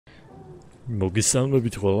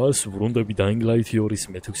მოგესალმებით ყველას, ვრუნდები Dying Light 2-ის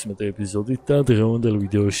მე-16 ეპიზოდით და დღევანდელ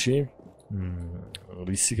ვიდეოში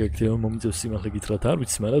რისი გაქცევა მომიწევს სიმართლე გითხრათ არ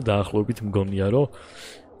ვიცი, მაგრამ დაახლოებით მგონია რომ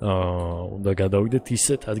უნდა გადავიდეთ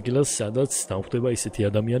ისეთ ადგილას, სადაც დამხვდება ისეთი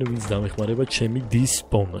ადამიანი, ვინც დამეხმარება ჩემი დის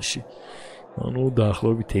პოვნაში. ანუ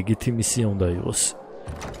დაახლოებით ეგეთი მისია უნდა იყოს.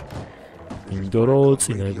 იმიტომ რომ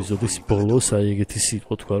წინა ეპიზოდის ბოლოს აი ეგეთი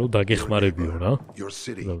სიტყვა თქვა რომ დაგეხმარებიო რა.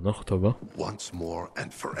 ნახოთ აბა.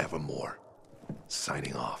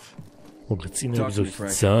 Signing off. მოკლედ წინა ეპიზოდში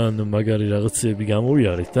ძალიან მაგარი რაღაცები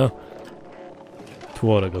გამოვიარეთ და თუ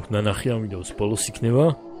არა გაქვთ ნანახი ამ ვიდეოს ბოლოს იქნება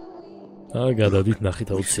და გადავდით ნახით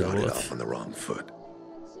აუცილებლად.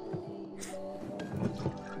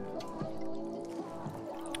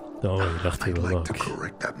 დავაი ნახტება რა.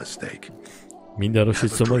 მინდა რომ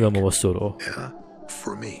შეცდომა გამოვასწორო.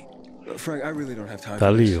 Frank, I really don't have time.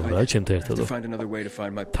 Dalio, რა ჩემთან ერთად.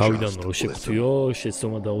 თავიდან რო შეგვთიო,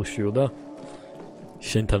 შეცდომა დაუშვიო და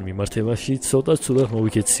შენთან მიმართებაში ცოტა ცუდად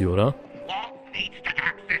მოვიქეციო რა.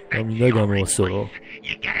 მინდა გამოვასწორო.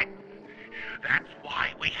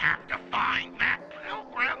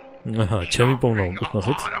 აჰა, ჩემი პოვნა უნდა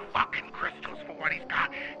ნახეთ.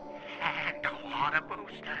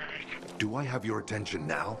 Do I have your attention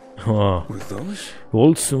now? With those?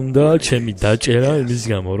 Volts უნდა ჩემი დაჭერა იმის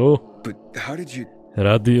გამო რომ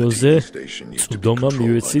რადიოზე წვდომა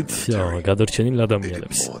მივეცით გადარჩენილ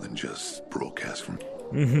ადამიანებს.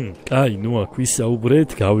 კაი, ნუ აქ ვისაუბრეთ,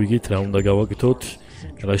 გავიგეთ რა უნდა გავაკეთოთ,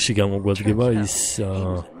 რაში გამოგვადგება ის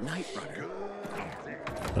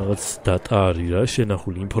რაღაც დატა არის რა,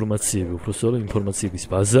 შენახული ინფორმაციები, უბრალოდ ინფორმაციების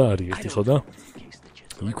ბაზა არის ერთი ხო და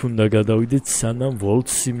იქ უნდა გადავიდეთ სანამ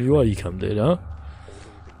ვოლტსი მივა იქამდე რა.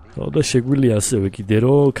 და შეგვიძლია ასევე კიდე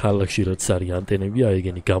რომ ქალაქში რაც არის ანტენები, აი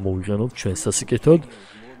ეგენი გამოვიყენოთ ჩვენ სასიკეთოდ.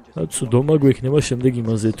 და წვდომა გვექნება შემდეგ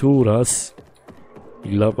იმაზე თუ რას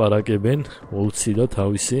ილაპარაკებენ ვოლტსი და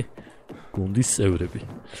თავისი გუნდის წევრები.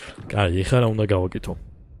 კაი, ეხლა რა უნდა გავაკეთო?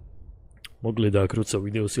 მოკლედ აქ როცა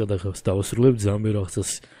ვიდეოს გადაღებას დავასრულებ, ძალიან ბევრ რაღაცას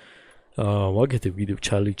ვაკეთებ, ვიდეო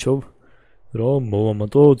ჩალიჩობ. რომ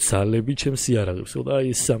მოვამატო ძალები ჩემს იარაღებს და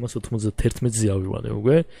ის 391-ზე ავივანე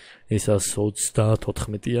უკვე ეს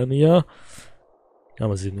 134-იანია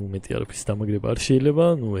ამაზე ნუ მეტი არაფრის დამაგრება არ შეიძლება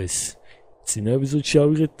ნუ ეს წინა ეპიზოდში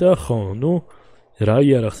ავიღეთ და ხო ნუ რა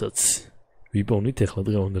იარაღსაც ვიპოვნით ახლა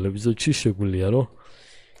დღევანდელ ეპიზოდში შეგვიძლია რომ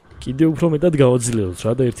კიდევ უფრო მეტად გავაძლიეროთ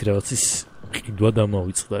რა და ერთი რაღაცის ყიდვა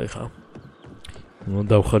დამავიწყდა ახლა ნუ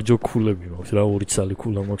დავხარჯო ქულები მაქვს რა 2 ცალი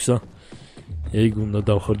ქულა მაქვს და ეგ უნდა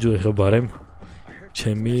დავხარჯო ეხა ბარემ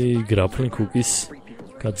ჩემი გრაფლინგ ჰუკის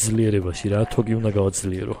გაძლიერებაში რა თოგი უნდა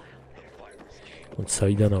გავაძლიერო.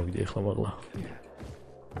 საიდან ავიდე ეხლა მაღლა.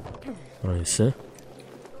 აი ესე.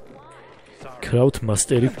 კრაუთ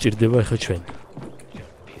მასტერი გჭირდება ეხა ჩვენ.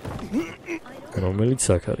 რომელიც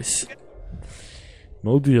აქ არის.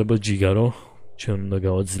 მოდი აბა ჯიგარო, ჩვენ უნდა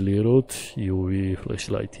გავაძლიეროთ UV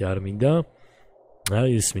ფლეშლაითი არ მინდა. აი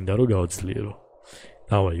ეს მინდა რომ გავაძლიერო.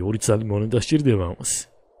 დავაი 2 წალი მონეტა სჭირდება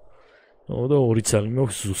ამას. და 2 წალი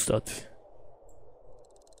მაქვს ზუსტად.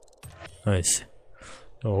 აი ესე.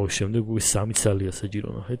 შემდეგ უკვე 3 წალია საჭირო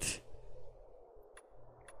ნახეთ.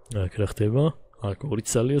 აქ რა ხდება? აქ 2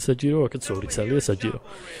 წალია საჭირო, აქაც 2 წალია საჭირო.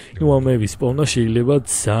 ნუ ამების პოვნა შეიძლება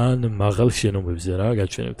ძალიან მაღალ შენობებზე რა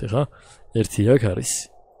გაჩვენებთ ხა. ერთი აქ არის.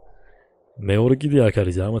 მეორე კიდე აქ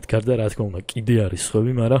არის, ამათ გარდა რა თქმა უნდა კიდე არის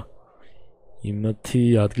სხვები, მაგრამ იმათი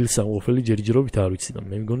ადგილსამყოფელი ჯერჯერობით არ ვიცი და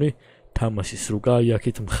მე მგონი თამაშის რუკა აი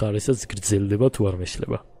აქეთ მხარესაც გრძელდება თუ არ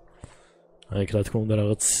მეშლება. აი რა თქმა უნდა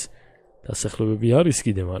რაღაც დასახლებები არის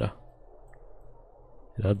კიდე, მაგრამ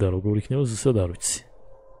რა და როგორ იქნება ზუსტად არ ვიცი.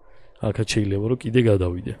 აქაც შეიძლება რომ კიდე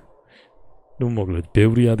გადავიდე. ნუ მოკლედ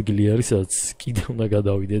ბევრი ადგილი არის, სადაც კიდე უნდა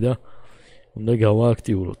გადავიდე და უნდა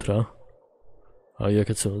გავააქტიუროთ რა. აი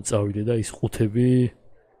აქაც უნდა წავიდე და ის ყუთები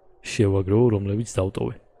შევაგრო, რომლებიც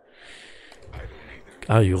დავტოვე.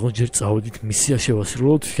 აი, ოღონდ ჯერ წავედით მისია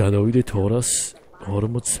შევასრულოთ, გადავიდეთ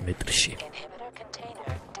 240 მეტრში.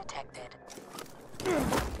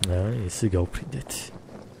 აი, ესე გავფრინდეთ.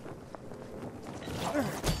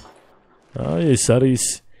 აი, ეს არის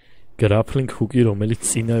გრაფლინგ ჰუკი, რომელიც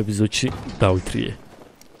წინა ეპიზოდში დავითრიე.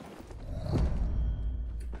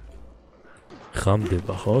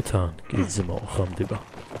 ხამდება ხო თან? გიძმაო, ხამდება.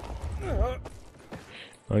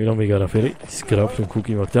 მაგრამ ეგ არაფერი, ის გრაფლინგ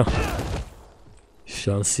ჰუკი მაქვს და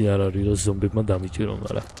შანსი არ არის რომ ზომბებმა დამიჭირონ,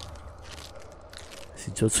 მაგრამ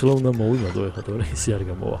სიცოცხლე უნდა მოვიმატო ეხლა თორე ისე არ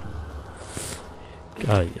გამოვა.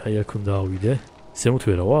 კაი, აი აქ უნდა ავიდე. ზემოთ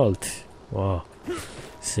ვერა ვალთ. ვა.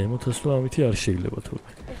 ზემოთ ასვლა ამითი არ შეიძლება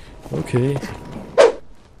თურმე. ოკეი.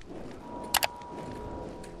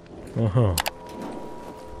 აჰა.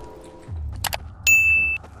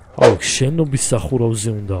 აუ, შენობის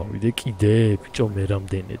სახურავზე უნდა ავიდე კიდე, ბიჭო, მე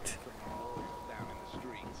რამდენად.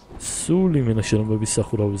 სულ იმენა შენობის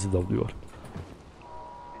სახურავზე დავდივარ.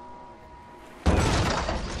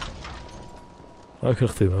 აქ რა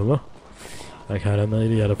ხდება, აბა? აქ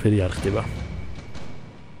არაფერი არ ხდება.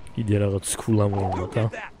 კიდე რაღაც სქულა მომდა.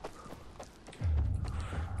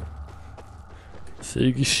 ესე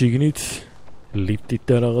იგი შიგნით ლიფტით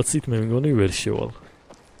და რაღაცით მე მგონი ვერ შევალ.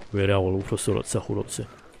 ვერ ავალ უბრალოდ სახურავზე.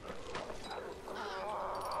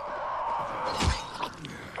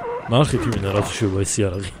 ნახეთ იმენა რაც შევა ეს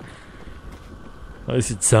იარაღი. აი ეს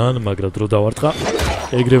ძალიან მაგრა დრო დავარტყა.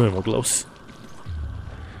 ეგრევე მოკლავს.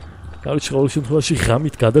 კარგი, ყოველ შემთხვევაში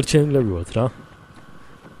ღამით გადარჩენილები ვართ რა.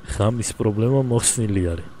 ღამის პრობლემა მოხსნილი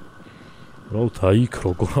არის. რავთ, აი იქ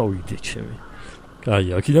როგორ ავიდე ჩემი. კაი,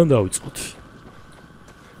 აქედან დავიწყოთ.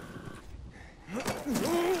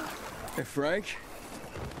 Hey Frank,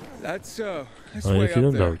 that's აი way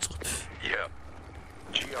აქედან up there. დავიწყოთ. Yeah.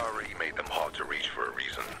 GRE made them hard to reach for a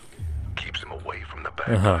reason. Keeps them away from the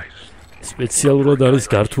bad აჰა. guys. სპეციალურად არის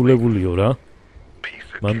გართულებულიო რა.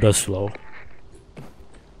 Piece of მან დასვლაო.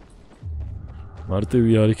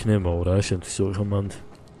 მარტივი არ იქნებაო რა, შემთხვევით ხო მან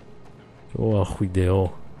ახვიდეო.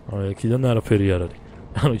 აი აქედან არაფერი არ არის.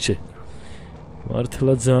 ანუ ჩე.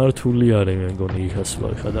 მართლა ძალიან რთული არის მე მგონი იქასვლა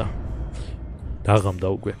ხა და დაღამდა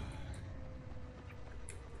უკვე.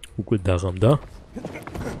 უკვე დაღამდა.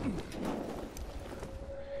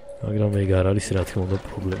 მაგრამ ეგ არ არის რა თქმა უნდა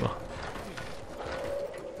პრობლემა.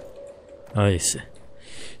 აი ესე.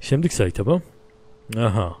 შემდეგ საით აბა?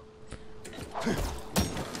 აჰა.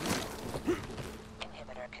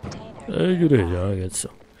 ეგრე რა, კაცო.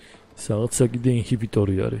 რაღაცა კიდე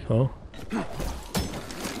ინჰიბიტორი არის, ხო?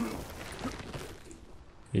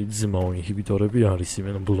 იძმაო ინჰიბიტორები არის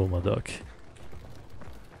იმენ ბლომა და აქ.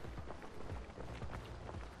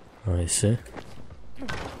 აი ესე.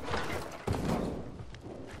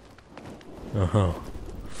 აჰა.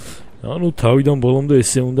 ანუ თავიდან ბოლომდე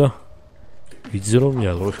ესე უნდა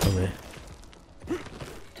ვიძრომიალო ხა მე.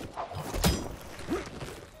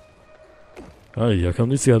 აი,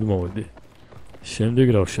 აქამდეც გადმოვედი. შემდეგ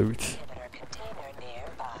რავშებით.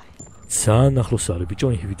 ძალიან ახლოს არის ბიჭო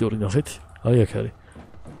ინჰიბიტორი ნახეთ. აი აქ არის.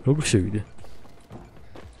 როგორ შევიდე?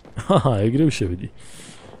 ჰაჰა, ეგრევე შევიდი.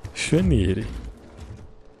 შვენიერი.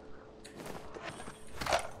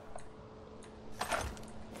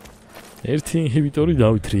 ერთი ინჰიბიტორი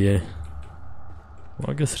დავითრიე.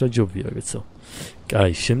 მაგას რა ჯობია გეცო.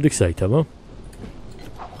 კაი, შემდეგ საით აბა?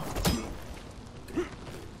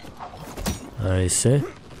 აი ესე.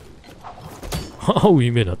 აუ,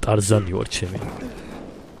 იმენა ტარზანი ვარ ჩემი.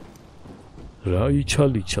 რა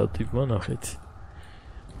იჩალიჩა ტიპმა ნახეთ.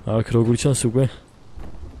 აქ როგორ ჩანს უკვე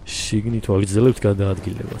შიგნით ვაგრძელებთ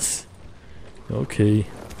გადაადგილებას. ოკეი.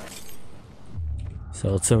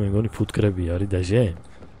 საოცარ მე მგონი ფუტკრები არის დაჟე.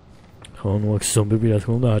 ხო, ნუ აქ ზომბები რა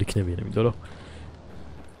თქმა უნდა არ იქნებიან, იმიტომ რომ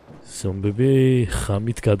ზომბები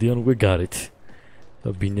ხამით გადიან უკვე გარეთ და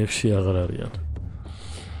ბინებში აღარ არიან.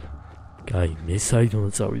 კაი, მე საით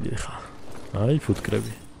უნდა წავიდე ხა. აი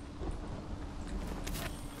ფუტკრები.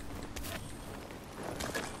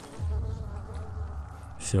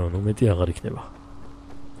 ისე ნუ მეტი აღარ იქნება.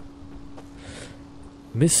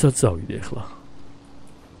 მე საწავიდე ხლა.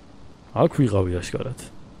 აქ ვიყავი აშკარად.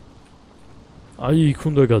 აი იქ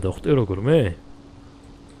უნდა გადავხტე როგორ მე?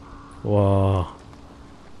 ვა.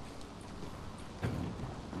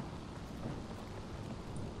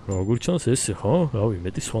 როგორ ჩანს ესე ხო? რავი,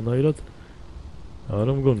 მეტი სხვანაირად არ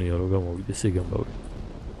მგონია რომ გამოვიდეს ეგ ამბავი.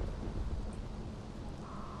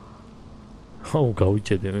 აუ,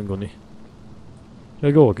 გავიჭედე მე მგონი. რა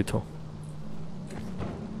გავაკეთო?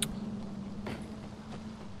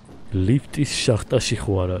 ლიფტის შახტაში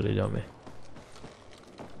ხო არ არის რამე?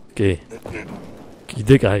 კი.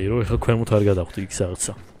 კიდე კაი, რომ ეხა ქვემოთ არ გადავხვდი იქ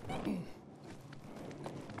რაღაცა.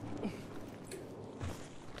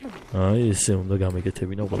 აი, ესე უნდა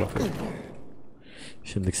გამეკეთებინა ყველაფერი.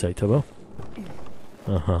 შემდეგ საით აბა?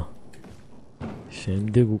 აჰა.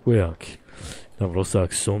 შემდეგ უკვე აქ. და просто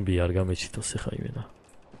აქ ზომბი არ გამეჩითოს ეხა იმენა.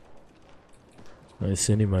 აი,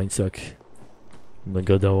 ესენი მაინც აქ უნდა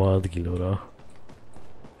გადავაადგილო რა.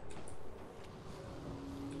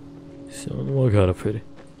 სანუ აქ არაფერი.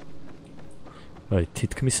 აი,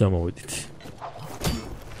 თითქმის ამოვედით.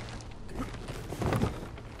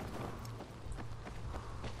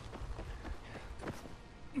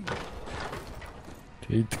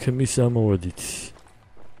 თითქმის ამოვედით.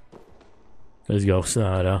 ეს გავხსნა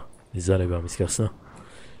არა, იზარება მის გახსნა.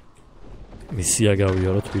 მისია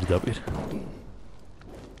გავიაროთ პირდაპირ.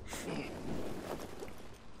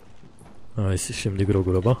 ეს შემდეგ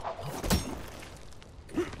როგორ აბა?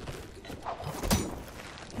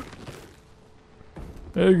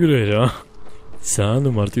 ეგრე რა.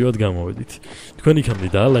 ძალიან მარტივად გამოვედით. თქვენ იქამდე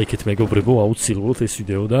დაალაიქეთ მეგობრებო, აუცილებლად ეს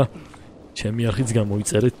ვიდეო და ჩემი არხიც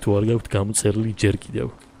გამოიწერეთ თუ არ გაქვთ გამოწერილი ჯერ კიდევ.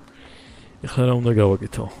 ეხლა რა უნდა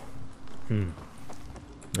გავაკეთო?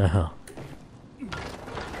 აჰა.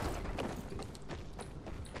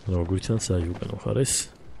 როგორ ჩანს აი უკან ხარ ეს?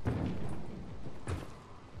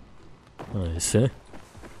 აი ესე.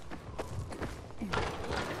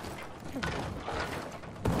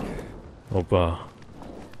 ოპა.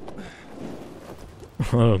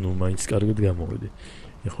 ну მაინც კარგად გამოვედი.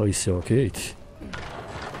 ეხლა ისე ოკეით.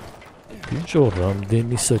 ბიჭო,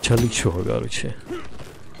 რამდენი საჩალიჩოა, კაროჩე.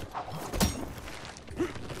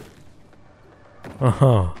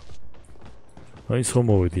 აჰა. აი ხომ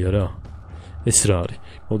მოვედი არა? ეს რა არის?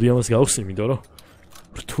 მოდი ამას გავხსნი, იმიტომ რომ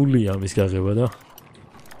რთულია ამის გაღება და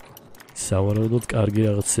სავარაუდოდ კარგი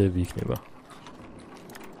რაღაცები იქნება.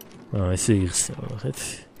 ესე იხსნა, ნახეთ.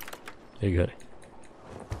 ეგ არის.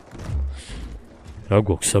 რა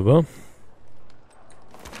გვაქვს აბა?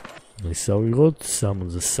 ეს ავიღოთ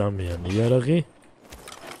 63-იანი იარაღი.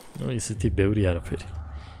 ну ისეთი ბევრი არაფერი.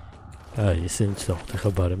 აი, ესენი ვცხოვრთ,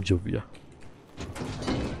 ახლა ბარემ ჯობია.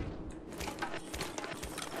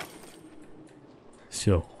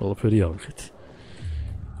 всё, ყველაფერი ავიღეთ.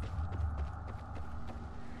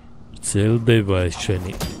 ძელდება ეს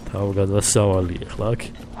ჩვენი თავგადასავალი ახლა აქ.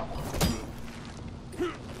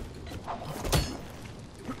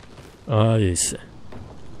 აი ესე.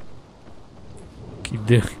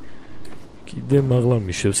 კიდე მაღლა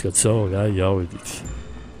მიშევს კაცო, აი ავედით.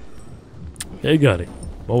 ეგ არის,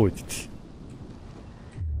 მოვედით.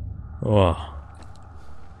 ვა.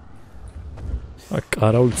 აქ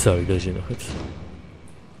კარაულიც არის დაჟინახეთ.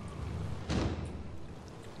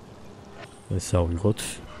 ეს ავიღოთ.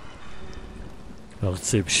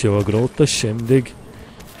 რაღაცებს შევაგროვოთ და შემდეგ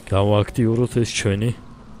გავააქტიუროთ ეს ჩვენი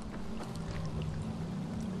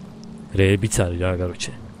რეებიც არის რა,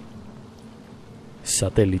 კაროჩე.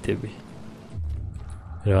 სატელიტები.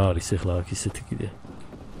 რა არის ახლა აქ ისეთი კიდე?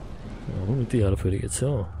 მეტი არაფერი კაცო.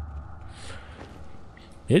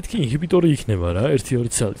 მეთქი ინჰიბიტორი იქნება რა, 1-2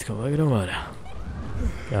 წელი თქო, მაგრამ არა.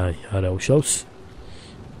 აი, არა უშავს.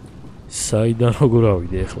 საიდან როგორ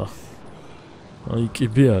ავიდე ახლა? აი,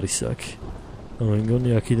 კიბე არის აქ. მე მგონი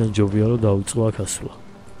აქიდან ჯობია რომ დავიწყო აქ ასვლა.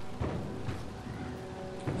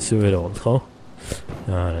 ესე ვერავალ, ხო?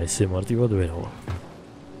 არა, ესე მარტივად ვერავალ.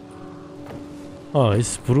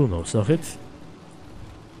 ეს ბრუნავს, ნახეთ.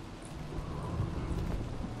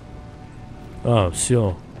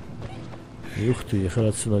 всё. იუხტი, ეხლა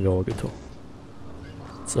რაც უნდა გავაკეთო.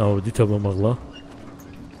 წავედით აბა მაღლა.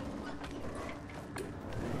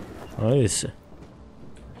 ესე.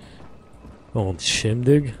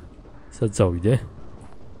 შემდეგ სად წავიდე?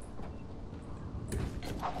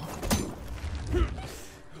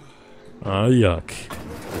 აი აქ.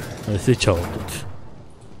 ესე ჩავდოთ.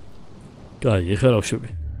 კაი, ეხლა რა ვშვები?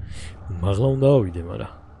 მაღლა უნდა ავიდე,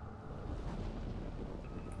 მაგრამ.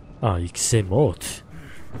 იქ ზემოთ.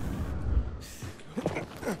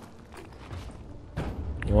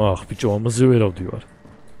 ბიჭო, ამაზე ვერ ავდივარ.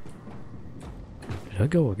 რა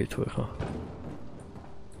გავაკეთო ეხლა?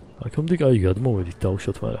 აქამდე კაი გადმოვედით,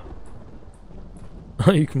 დავუშვათ, მაგრამ.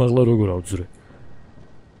 იქ მაღლა როგორ ავძვრე?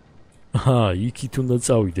 იქით უნდა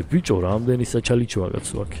წავიდე. ბიჭო, რამდენი საჩალიჩოა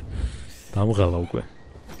კაცო აქ. დამღალა უკვე.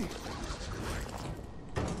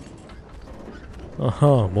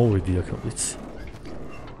 მოვედი აქამდეც.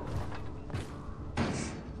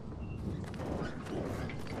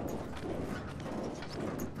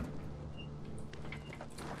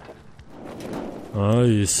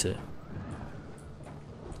 ესე.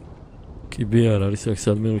 კიბე არ არის აქ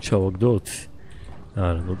სადმე რომ ჩავაგდოთ?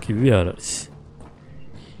 არა, კიბე არ არის.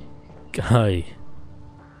 კაი.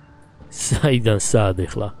 საიდან სად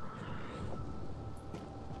ახლა?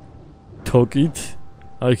 თოკით?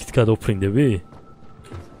 იქით გადავფრინდები?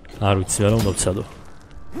 არ ვიცი, არა უნდა ვცადო.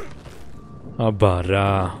 აბა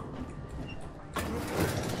რა.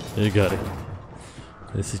 ეგ არის.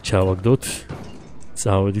 ესე ჩავაგდოთ.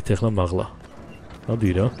 წავედით ახლა მაღლა.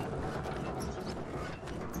 ადი რა.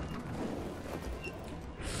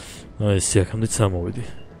 ესე აქამდე წამოვედი.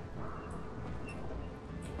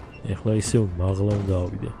 ეხლა ისე მაღლა უნდა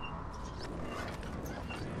ავიდე.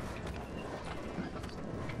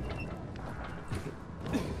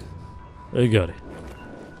 ეგ არის.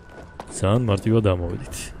 ძალიან მარტივად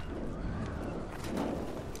ამოვედით.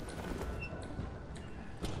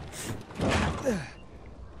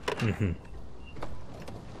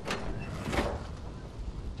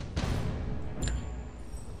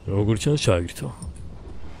 როგორ ჩანს ჩაირთო.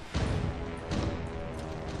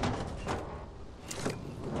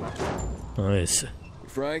 ესე.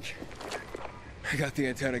 Frank, I got the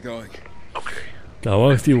antenna going. Okay.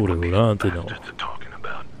 გავაქტიურებ რა ანტენაო. Bastards are talking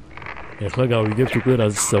about. ეხლა გავიგებთ უკვე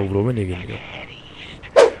რაზეც საუბრობენ ეგენია.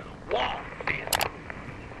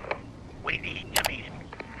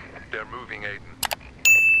 They're moving, Aiden.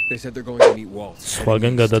 They said they're going to meet Walt.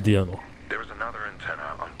 სხვაგან გადადიანო. There is another antenna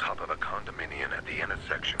on top of a condominium at the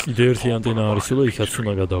intersection. კიდე ერთი ანტენა არისო და იქაც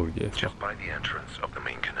უნდა გადავიდე ეხლა. Just by the entrance of the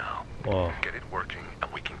main canal. Wow. Get it working and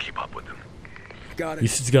we can keep up with them. Got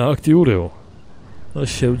it. ისიც გააქტიურეო. და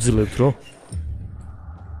შევძლებთ რომ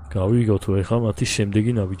გავიგოთ ეხლა მათი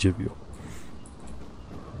შემდეგი ნაბიჯებიო.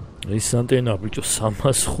 ეს ანტენა ბიჭო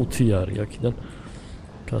 305 არის აქედან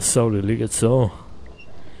გასავლელი კეცო.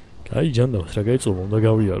 კაი ჯანდავს რა გაიწოვო უნდა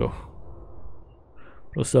გავიარო.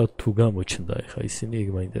 პროსტა თუ გამოჩნდა ეხლა ისინი ეგ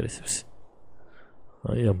მაინტერესებს.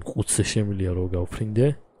 აი ამ ყუთზე შემილია რომ გავფრინდე.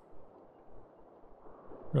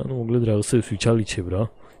 ანუ მოგლედ რაღაცებს ვიჩალიჩებ რა.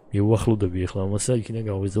 მივუახლოვდები ეხლა ამას და იქიდან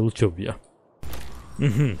გავეზოლოთ ჯობია.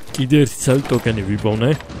 კიდე ერთი ცალი ტოკენი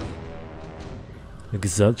ვიპოვნე.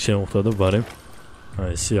 გზად შემოხვდა და ბარემ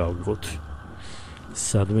აი ესე ავიღოთ.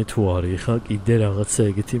 სადმე თუ არის ხა კიდე რაღაცა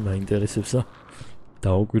ეგეთი მაინტერესებს და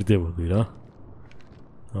დავაკვირდებოდი რა.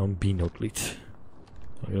 ამ ბინოკლით.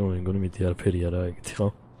 აი რომ მეგონი მეტი არაფერი არა ეგეთი ხო?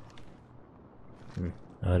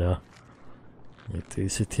 არა.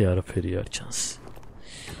 ესეთი არაფერი არ ჩანს.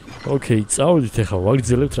 ოკეი, წავედით ახლა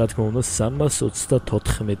ვაგრძელებთ რა თქმა უნდა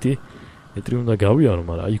 324 მეტრი უნდა გავიარო,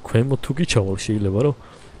 მაგრამ აი ქვემოთ თუ გიჩავალ შეიძლება რომ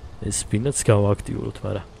ეს ბინაც გავააქტიუროთ,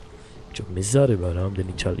 მაგრამ ჯო მეზარება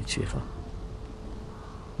რამდენი ჩალიჩი ახლა.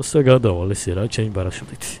 ოსტა გადავალ ესე რა, ჩემი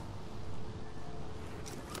პარაშუტით.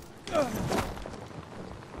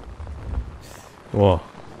 ვა.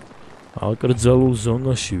 აკრძალულ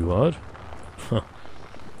ზონაში ვარ.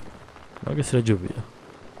 მაგას რა ჯობია?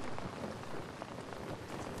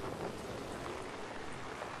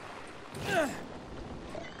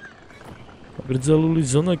 აკრძალული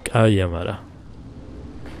ზონა კაია, მაგრამ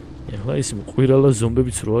ეხლა ის მყირალა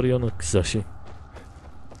ზომბებიც რო არიან გზაში.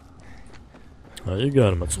 აი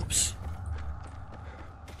გარმაწობს.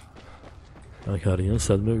 აქ არიან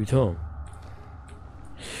სადმე ვითომ?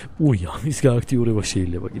 უი, ამის გააქტიურება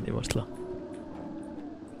შეიძლება კიდე მართლა.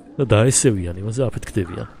 და დაესევიან, იმაზე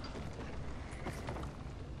აფეთქდებიან.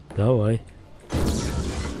 დავაი.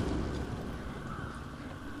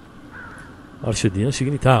 არ შედიან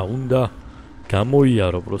შიგნით? უნდა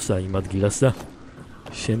გამოიარო პროსტა იმ ადგილას და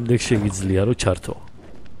შემდეგ შეგიძლია რომ ჩართო.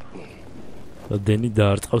 და დენი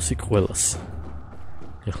დაარტყავს იქ ყველას.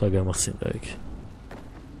 ეხლა გამახსენდა ეგ.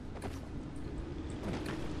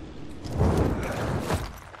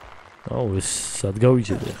 აუ ეს სად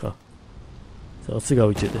გავიჭედე ხა? სადაც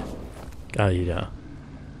გავიჭედე? კაი რა.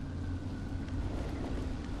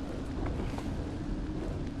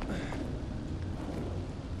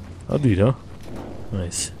 ადი რა.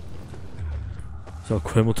 აის.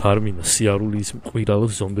 საქვემოთ არ მინდა სიარული ის მყირალო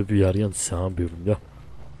ზომბები არიან ძალიან ბევრი და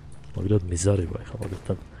მაგრამ მეზარება ეხლა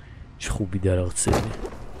მაგათთან ჩხუბი და რაღაცები.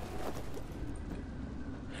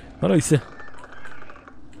 არა ისე.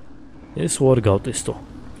 ეს ვარ გავტესტო.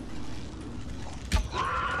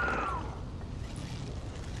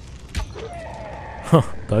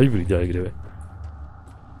 დაიბრიდა ეგრევე.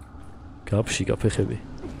 გაფშიკა ფეხები.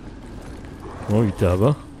 მოვიდა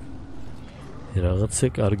აბა. რაღაცა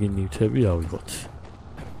კარგი ნივთები ავიღოთ.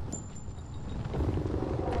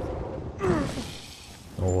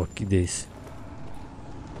 ო, კიდე ის.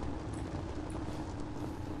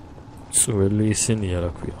 წველი ისინი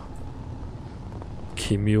არა ქვია.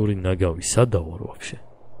 ქიმიური ნაგავი სადაა ვაფშე?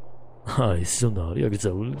 ეს ზონა არის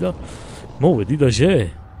აკრძალული და მოვედი და ჟე?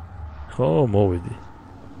 ხო, მოვედი.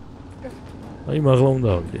 აი მაღლა უნდა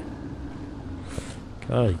ავიდე.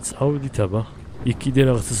 კაი, წავედით აბა. იქ კიდე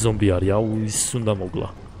რაღაცა ზომბი არის, აუ ის უნდა მოგლა.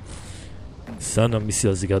 სანამ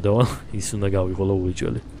მისიაზე გადავალ, ის უნდა გავიღო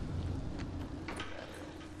უეჭველი.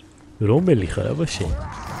 რომელი ხარ აბა შენ?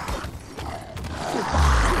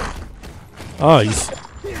 ის.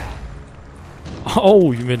 აუ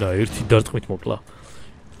იმენა ერთი დარტყმით მოკლა.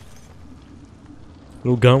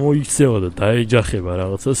 რო გამოიქცევა და დაეჯახება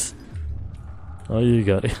რაღაცას. აი ეგ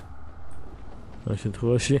არის. ამ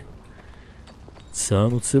შემთხვევაში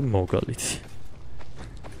ძალიან უცებ მოვგალით.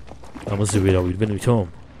 ამაზე ვერავირბენ ვითომ?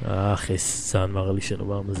 ახ ეს ძალიან მაღალი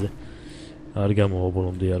შენობა ამაზე არ გამოვა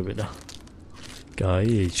ბოლომდე არ ვენა.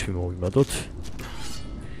 კაი, HP მოვიმატოთ.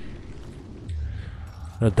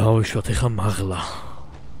 და დავეშვათ ეხა მაღლა.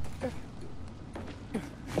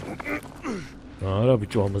 არა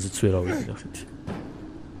ბიჭო, ამაზეც ვერავირ ნახეთ.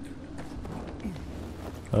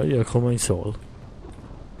 აი აქ ხომ მაინც ავალ.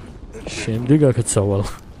 შემდეგ აქაც ავალ.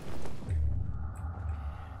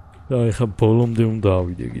 და ეხა ბოლომდე უნდა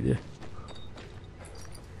ავიდე კიდე.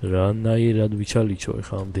 რანაირად ვიჩალიჩო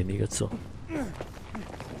ეხა ამდენი კაცო.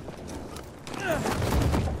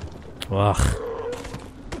 ვახ.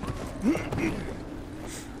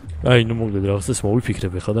 აი, ნუ მოგდეთ რაღაცას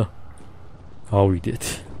მოვიფიქრებ ეხა და ავიდეთ.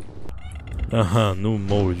 აჰა, ნუ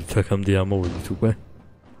მოვიდით, აქამდე ამოვიდით უკვე.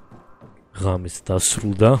 ღამის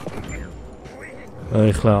დასრულდა. აი,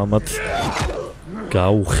 ეხლა ამათ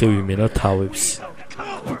გაუხევი მენა თავებს.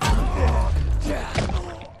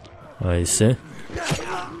 აი ესე.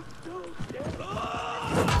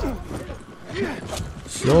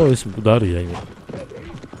 ეს მკვდარია იმე.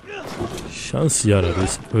 შანსი არ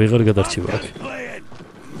არის, ვეღარ გადარჩება აქ.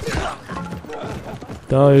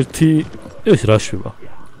 და ერთი ეს რა შვება?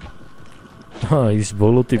 ის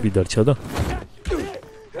ბოლო ტიპი დარჩა და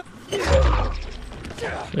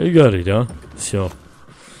ეგ არის რა. всё.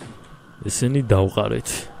 ესენი დავყარეთ.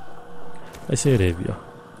 ეს ერებია.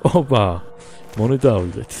 ოპა, მონეტა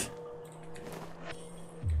ავიღეთ.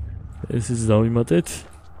 ეს ის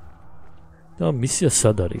დავიმატეთ. და მისია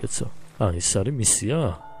სად არის კაცო? ეს არის მისია?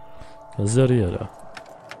 აზარი არა.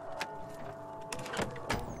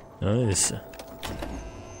 ეს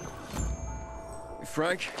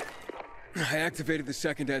Frank, I activated the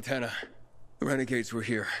second antenna. The renegades were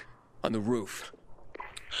here on the roof.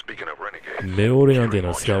 Speaking of renegades, მეორე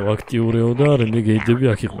ანტენას გავაქტიურეო და რენეგეიდები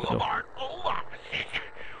აქ იყვნენ.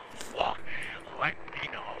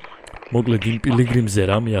 მოკლედ იმ პილიგრიმზე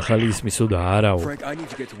რამე ახალი ისმისო და არაო. Frank, I need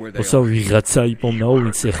to get to where they ოსა are. ვიღაცა იპოვნაო,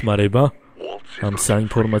 ვინც ეხმარება ამ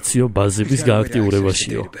საინფორმაციო ბაზების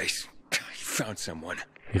გააქტიურებაშიო. Found someone.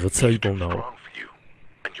 ვიღაცა იპოვნაო. wrong for you,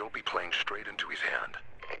 and you'll be playing straight into his hand.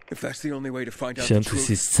 If that's the only way to find out the შენთვის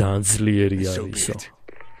truth, ის ძალიან ძლიერი so be არისო. it.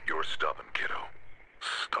 You're stubborn, kiddo.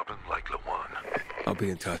 Stubborn like the one. I'll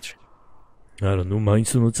be in touch. არა, ნუ მაინც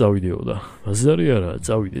უნდა წავიდეო და აზარი არა,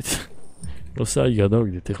 წავიდეთ. როსაი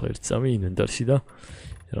გადავიდეთ ახლა ერთ წამი ინვენტარში და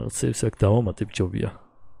რაღაცებს აქ დავამატებ ჯობია.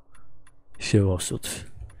 შევავსოთ.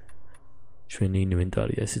 ჩვენი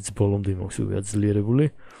ინვენტარია, ესეც ბოლომდე მოხს უაძლიერებული.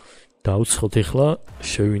 დავცხოთ ახლა,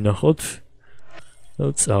 შევინახოთ და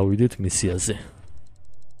წავიდეთ მისიაზე.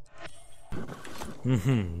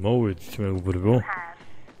 მოვედით მეგობრებო.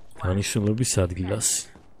 დანიშნულების ადგილას.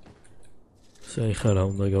 ეხლა რა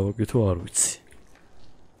უნდა გავაკეთო არ ვიცი.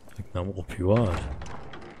 აქ ნამყოფი ვარ?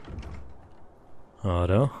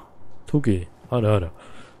 არა. თუკი, არა.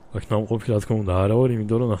 აქ ნამყოფი რა თქმა უნდა არა ვარ,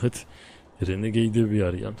 იმიტომ რომ ნახეთ რენეგეიდები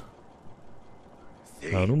არიან.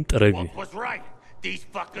 ანუ მტრები. What was right? These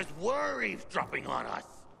fuckers were eavesdropping on us.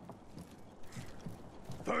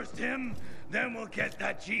 First him, then we'll get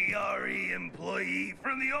that GRE employee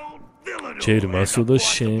from the old villa. ჯერ მასო და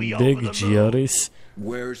შემდეგ GRE-ს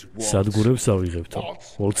Where's Walt? სადგურებს ავიღებთო.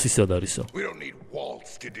 ვოლცი სად არისო? We don't need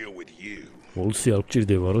Waltz to deal with you. ვოლცი არ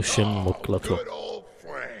გჭირდება რომ შენ მოკკლათო. Good old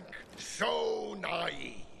Frank. So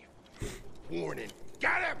naive. Warning.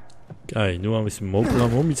 Got him. აი, ნუ ამის მოკლა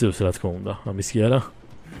მომიწევს რა თქმა უნდა. ამის კი არა.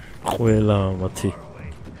 ყველა მათი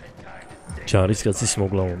ჯარისკაცის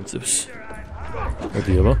მოკლა მომიწევს.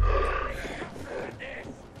 მოდი აბა.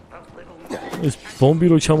 ეს ბომბი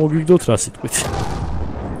რო ჩამოგიგდოთ რა სიტყვით.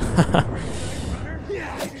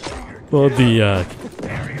 მოდი აქ.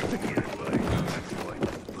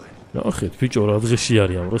 ნახეთ, ბიჭო რა დღეში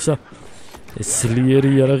არის ამ როსა. ეს ძლიერი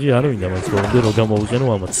იარაღი არ მინდა, բայց ბომბი რო გამოვიყენო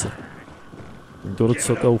ამათზე. იმიტომ რომ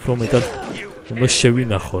ცოტა უფრო მეტად უნდა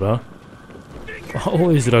შევინახო რა. აუ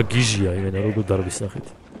ეს რა გიჟია იმენა როგორ დარბის ნახეთ.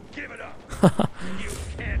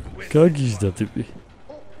 გაგიჟდა ტიპი.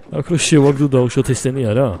 აქ რო შევაგდო დავუშვათ ესენი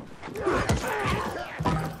არა?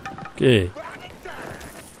 კი.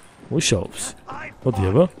 მუშაობს. მოდი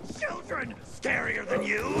აბა. Children scarier than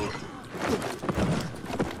you.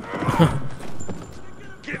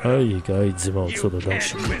 აი, გაიძმა ცოტა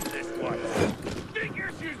დავში. Win this one.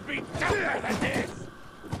 Figures you'd be tougher than this.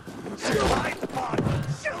 Survive upon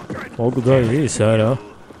children. მოგდა ის არა?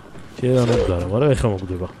 ჯერ არ მოგდა, მაგრამ ეხლა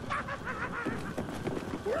მოგდება.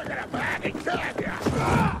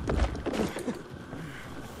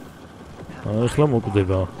 ეხლა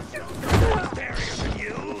მოგდება.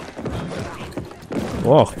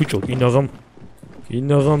 ვახ, ბიჭო,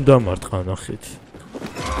 კინაღამ დამარტყა ნახეთ.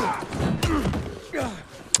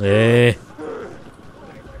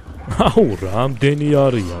 აუ, რამდენი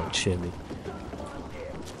არიან ჩემი.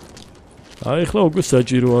 აი, ახლა უკვე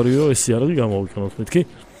საჭირო არისო ეს იარაღი გამოვიყენოთ მეთქი.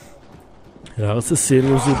 რაღაცა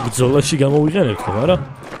სერიოზულ ბრძოლაში გამოვიყენებთ, მაგრამ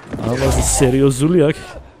ამაზე სერიოზული აქ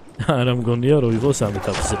არა მგონია რომ იყოს ამ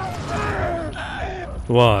ეტაპზე.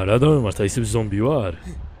 ვა, რა დავემართა, ისევ ზომბი ვარ?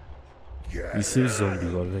 ისევ ზომბი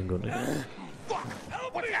ვარ, მე მგონი.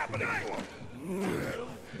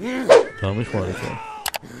 დამიხმარეთ.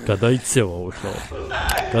 გადაიქცევაო ახლა.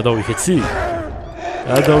 გადავიხეცი?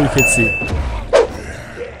 გადავიქეცი.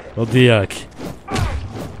 მოდი აქ.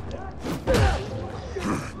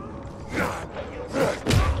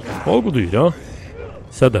 მოგდი რა.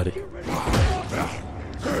 სად არის?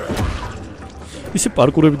 ისე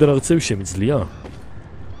პარკურები და რაღაცები შემიძლია?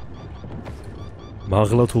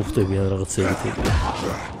 მაღლა თუ ხდებიან რაღაცები.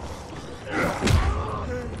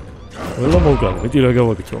 ყველა მოგან, მეტი რა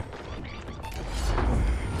გავაკეთო?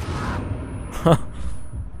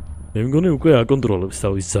 მე მგონი უკვე აკონტროლებს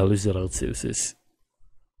თავის ძალის რაღაცებს ეს.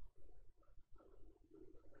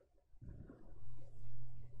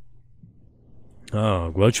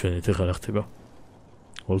 გვაჩვენეთ ახლა რა ხდება.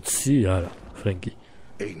 20 არა, ფრენკი.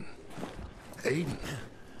 Aiden,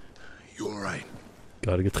 you all right?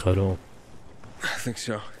 კარგით ხარო? I think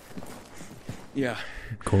so. Yeah.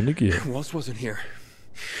 კონიკია. Waltz wasn't here.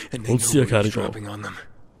 And they Waltz-ია know he was კარგო. dropping on them.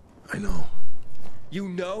 I know. You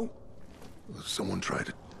know? Someone tried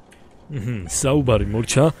it. საუბარი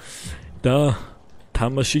მორჩა და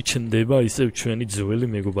თამაში ჩნდება ისევ ჩვენი ძველი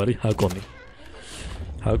მეგობარი ჰაკონი.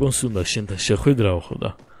 ჰაკონს უნდა შენთან შეხვედრაო ხო და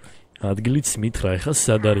ადგილიც მითხრა ეხა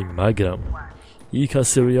სად არის, მაგრამ იქ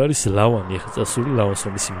ასევე არის ლავანი, ეხა წასული ლავანს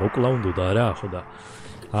რომ ისი მოკლა უნდა რა ხო და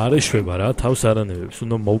არ ეშვება რა, თავს არანებებს,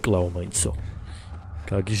 უნდა მოკლაო მაინცო.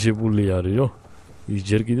 გაგიჟებული არის რომ ის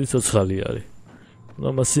ჯერ კიდე ცოცხალი არის. უნდა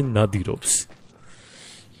მასე ნადირობს.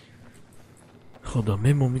 ხო და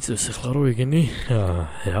მე მომიწევს ახლა რომ ეგენი,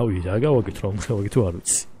 რავი, რა გავაკეთე რომ გავაკეთე არ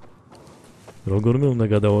ვიცი. როგორმე უნდა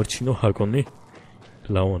გადავარჩინო ჰაკონი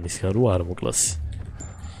ლავანისგან რომ არ მოკლას.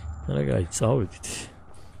 რა გაიწავედით.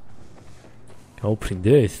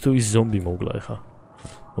 გავფრინდეთ თუ ის ზომბი მოვკლა ახლა.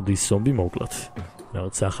 მოდი ის ზომბი მოვკლათ.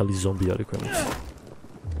 რაღაც ახალი ზომბი არის ქვემოთ.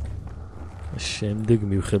 შემდეგ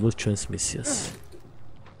მივხედოთ ჩვენს მისიას.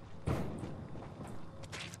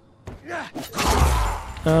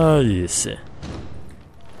 ესე.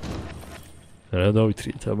 რა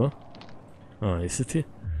დავითრიეთ აბა? ესეთი.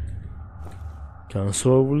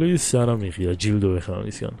 განსხვავებული არა მიღია ჯილდო ეხლა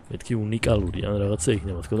ისგან. მეთქი უნიკალური ან რაღაცა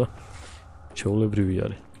იქნება თქო და ჩაოლებრივი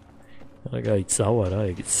არის. რა გაიწავა რა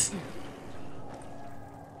ეგიც.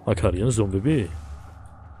 აქ არიან ზომბები?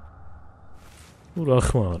 ნუ რა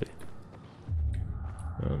ხმა არის?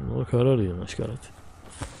 ნუ აქ არ არიან აშკარად.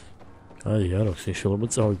 აი არ აქვს შეიძლება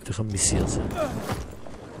წავიდეთ ახლა მისიაზე.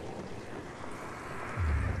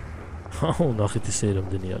 ნახეთ ისე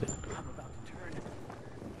რამდენი არის.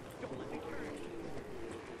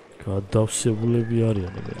 გადავსებულები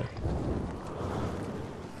არიან ეგრე.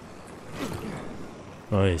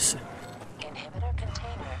 ესე.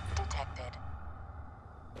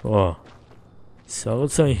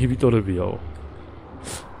 რაღაცა ინჰიბიტორებიაო.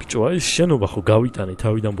 ბიჭო, აი შენობა ხო გავიტანე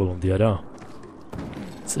თავიდან ბოლომდე არა?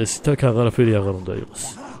 წესით აქ აღარაფერი აღარ უნდა იყოს.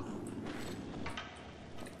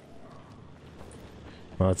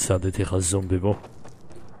 მაცადეთ ახლა ზომბებო.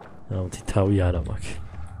 ამათი თავი არა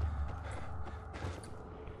მაქვს.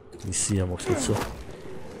 მისია მოხდეცო.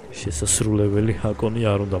 შესასრულებელი ჰაკონი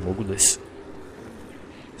არ უნდა მოგვდეს.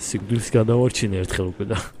 სიკვდილს გადავარჩინე ერთხელ უკვე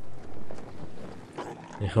და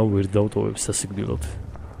ეხლა ვერ დავტოვებ სასიკვდილოდ.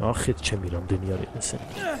 ახეთ ჩემი რამდენი არის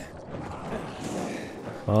ესენი.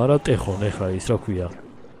 არა ტეხონ ეხლა ის რა ქვია.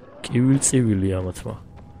 კივილწივილი ამათმა.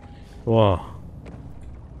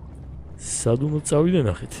 სად უნდა წავიდე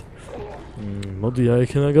ნახეთ. მოდი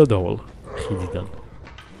აიქენა გადავალ ხიდიდან.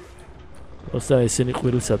 ოსა ესენი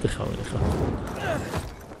ყვირილს ატეხავენ ახლა.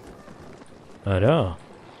 არა?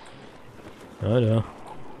 არა.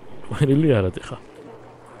 ყვირილი არ ატეხა.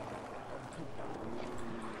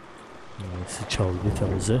 ესე ჩავიდეთ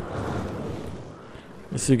ამაზე.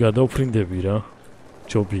 ესე გადავფრინდები რა.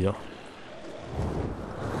 ჯობია.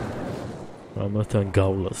 ამათან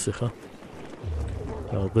გავლას ახლა.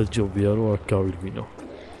 და ჯობია რომ აქ გავირგვინო.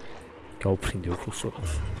 გავფრინდე უხუსოდ.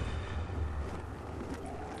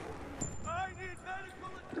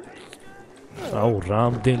 აუ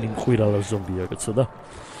რამდენი მყირალა ზომბია კაცო და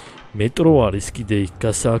მეტრო არის კიდე იქ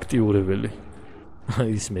გასააქტიურებელი.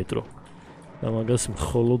 ის მეტრო. და მაგას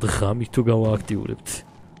მხოლოდ ღამით თუ გავააქტიურებთ.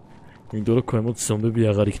 იმიტომ რომ ქვემოთ ზომბები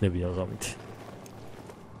აღარ იქნებიან ღამით.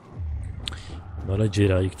 მაგრამ ჯერ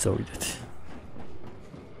აიქ წავიდეთ.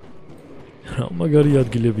 რა მაგარი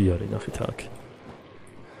ადგილები არის ნახეთ აქ.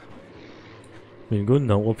 მე მგონი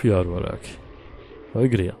ნამყოფი არ ვარ აქ.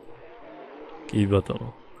 აიგრეა. კი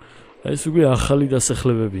ბატონო. ეს უკვე ახალი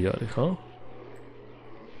დასახლებები არის, ხო?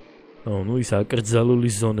 ნუ ის აკრძალული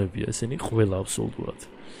ზონებია, ესენი ყველა აბსოლუტურად.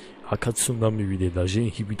 აქაც უნდა მივიდე და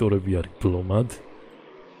ინჰიბიტორები არის ბლომად.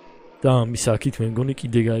 და ამის აქით მე მგონი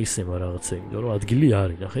კიდე გაიხსნება რაღაცა, იმიტომ რომ ადგილი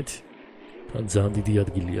არის, ნახეთ. თან ძალიან დიდი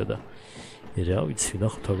ადგილია და რა ვიცი,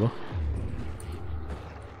 ნახოთ აბა.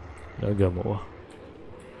 რა გამოვა.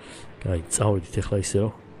 კაი, წავედით ახლა ისე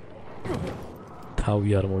რომ თავი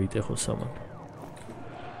არ მოიტეხოს ამან.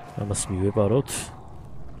 ამას მივეპაროთ.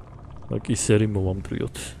 კისერი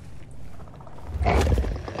მოვამტრიოთ.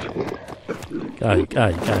 კაი,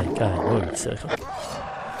 მოიცა ახლა.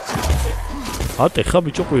 ატეხა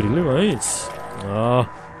ბიჭო ყვირილი მაინც.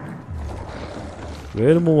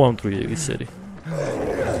 ვერ მოვამტრიე კისერი.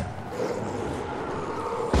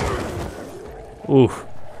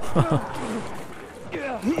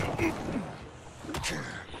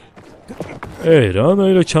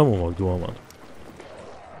 რანაირად ჩამომაგდო ამან.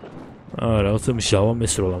 რაღაცა მშავა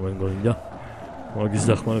მესროლა მე მგონი და მაგის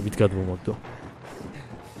დახმარებით გადმომაგდო.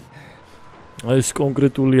 ეს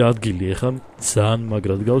კონკრეტული ადგილი ახლა ძალიან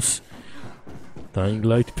მაგრად გავს Dying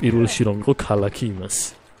Light პირველში რომ იყო ქალაქი იმას.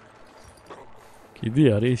 კიდე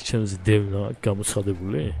არის ჩემს დევნა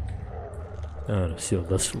გამოცხადებული? არა, всё,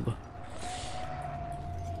 დასრულდა.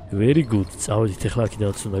 Very good. წავედით ახლა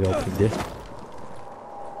აქედანაც უნდა გავფრინდე.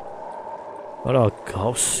 არა,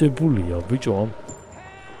 გავსებულია ბიჭო ამ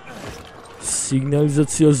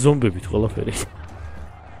სიგნალიზაცია ზომბებით ყველაფერი.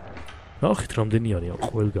 ნახეთ რამდენი არის ამ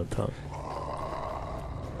ყველგან თან.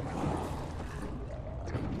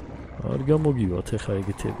 არ გამოგივათ ახლა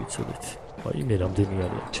ეგეთები ცოდეთ. აი მე რამდენი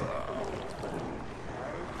არის ჩემ.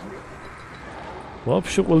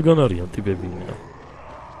 ვაფშე ყველგან არიან ტიპები იმენა.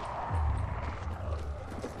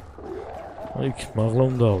 აი მაღლა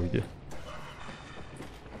უნდა ავიდე.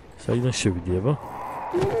 საიდან შევიდე აბა?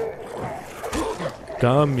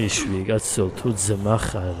 გამიშვი კაცო თუ ძმა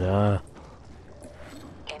ხარა.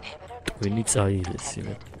 ვინი წაიღეს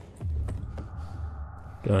იმე.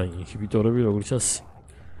 კაი, ინჰიბიტორები როგორც ჩანს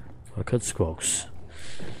აქაც გვაქვს.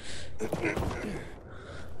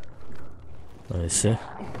 აი ესე.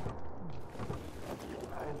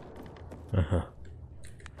 აჰა.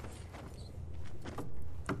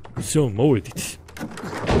 всё, მოვედით.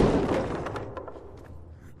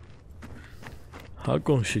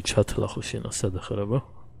 ჰაკონში ჩათლახო შენა სადახარაბა.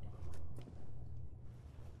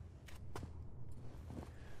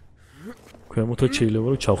 ქვემოთაც შეიძლება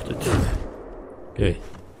რომ ჩავხდეთ. ოკეი.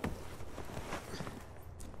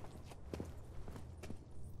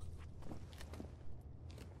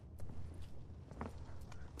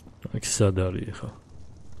 აქ სად არის ახლა?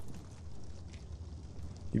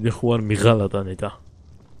 იდე ხო არ მიღალატანე და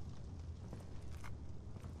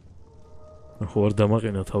ხო არ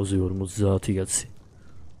დამაყენა თავზე 50 კაცი.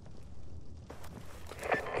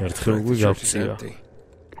 ერთხელ უკვე გავწია.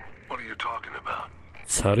 What are you talking about?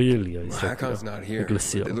 ცარიელია ის Hakon's not here.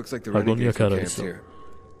 ეკლესია. It looks like the აგონია renegades camped კარაისო. here.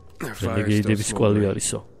 Their fire's still რენეგეიდების კვალი smoldering.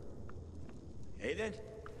 არისო. Aiden?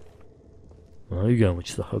 აი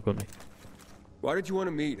გამოჩნდა ჰაკონი. Why did you want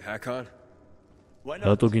to meet, Hakon? Why not?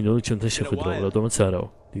 რატო გინდა ჩემთან შეხვედრა, რატომაც არაო.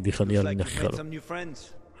 დიდი ხანი არ Like you've მინახი made ხარო. some new friends.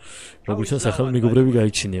 როგორც ჩანს ახლა მეგობრები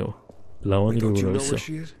გაიჩინეო. ლავანი Don't you know მეგობრებისო. where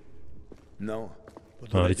she is? No. But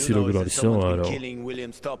Ah, what I it's do know zero is that gradis, someone's been no, killing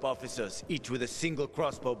William's top officers, each with a single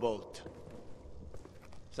crossbow bolt.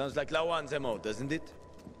 Sounds like Lawan's MO, doesn't it?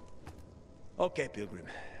 Okay, Pilgrim.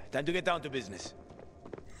 Time to get down to business.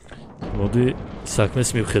 მოდი საქმეს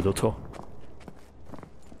მივხედოთო.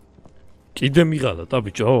 კიდე მიღალა,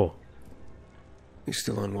 ბიჭო. He's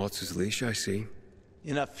still on Waltz's leash, I see.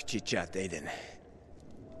 Enough chit-chat, Aiden.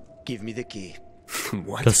 Give me the key.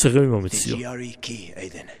 What? გასაღები The მომეციო. GRE key,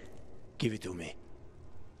 Aiden. Give it to me.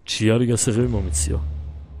 ჩიარი გასაღები მომეციო.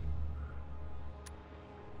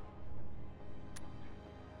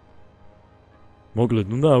 მოგლედ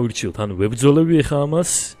უნდა ავირჩიოთ, ანუ ვებძოლები ახლა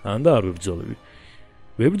ამას, ან და არ ვებძოლები.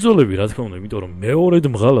 ვებძოლები, რა თქმა უნდა, იმიტომ რომ მეორედ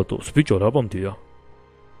მღალატობს, ბიჭო, რა პამდია.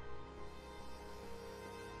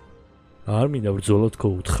 არ მინდა ვბძოლოთ ხო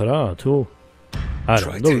უთხრა, თუ?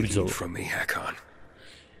 არა, Try უნდა taking ვიბძოლო. it from me, Hakon.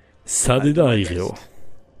 სადე დაიღეო.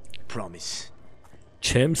 Promise.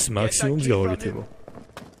 ჩემს მაქსიმუმს გავაკეთებო.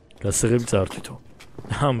 გასაღები წართვითო.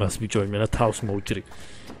 ამას ბიჭო, იმენა თავს მოვჭრი.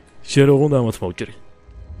 შენ როგორ უნდა ამათ მოვჭრი?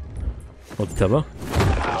 მოდით აბა.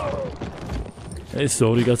 ეს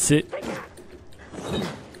ორი კაცი.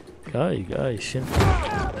 გაი, შენ.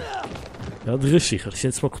 გადღეში ხარ,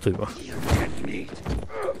 შენც მოხვდება.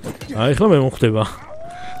 აი ხლა მე მოხვდება.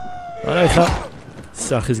 არა ხა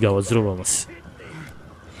სახის გავაძრობ ამას.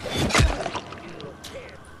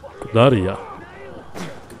 დარია.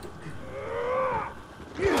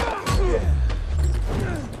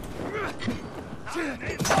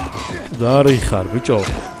 დარი ხარ ბიჭო.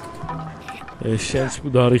 შენც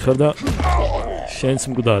მკვდარი ხარ და შენც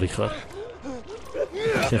მკვდარი ხარ.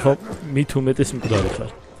 შენ ხო მით უმეტეს მკვდარი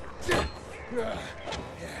ხარ.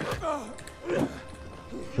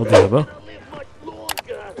 მოდი აბა.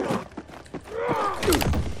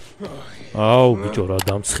 აუ ბიჭო რა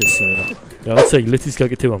დამცხეს იმენა. რაღაცა ილეთის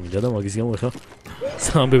გაკეთება მინდა და მაგის გამო ახლა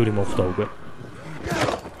სამბევრი მოხდა უკვე.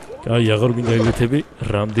 აი, აღარ გინდა ილეთები,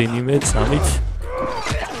 რამდენიმე წამით.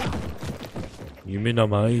 იმენა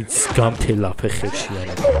მაინც გამთელა ფეხებში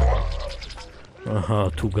არა. აჰა,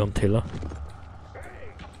 თუ გამთელა.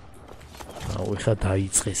 აუ, ახლა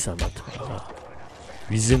დაიწყეს ამათ.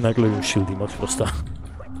 ვიზე ნაკლები შილდი მაქვს პროსტა.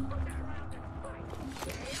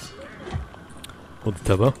 მოდით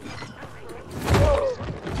აბა.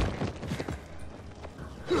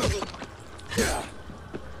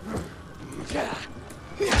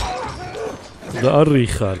 და არი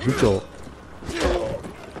ხარ, ბიჭო.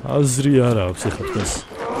 აზრი არ აქვს ახლა თქვენს.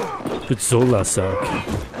 ბრძოლას აქ.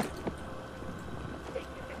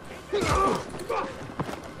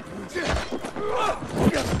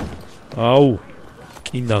 აუ,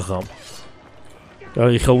 კინაღამ.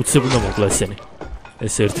 აი, ხა უცებ უნდა მოკლა ესენი.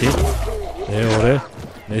 ეს ერთი, მეორე,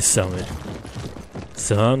 მესამე.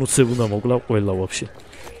 ძალიან უცებ უნდა მოკლა ყველა ვაფშე.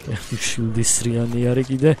 ეხი შილდისრიანი არის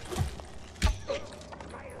კიდე.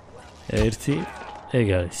 ერთი, ეგ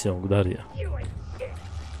არის, მკვდარია.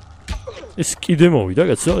 ეს კიდე მოვიდა,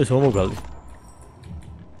 კაცო, ეს მომოგალი.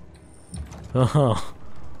 აჰა.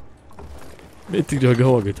 მეტი რა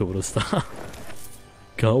გავაკეთო პროსტა.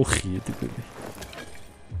 გავხიე ტიპები.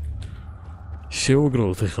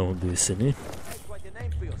 შევგროვოთ ახლა მოდი ესენი.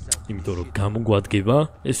 იმიტომ რომ გამოგვადგება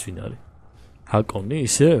ეს ვინ არის? ჰაკონი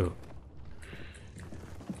ისევ?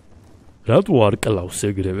 რატო არ კლავს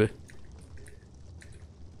ეგრევე?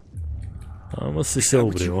 ამას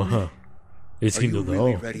ისეუბრევ, აჰა. ეს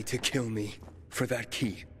გინდოდაო?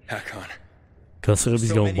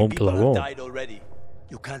 გასაღების გამო მომკლავო?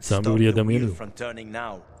 სამბური ადამიანი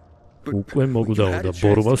უკვე მოგვდაო და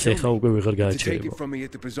ბორბალს ეხა უკვე ვეღარ გააჩერებო.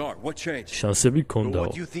 შანსები გქონდაო.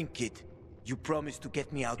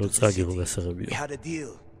 რო წაგიღო გასაღებიო.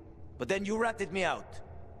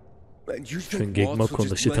 ჩვენ გეგმა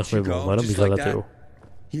გქონდა შეთანხმება, მაგრამ მიღალატეო.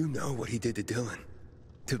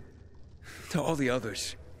 To all the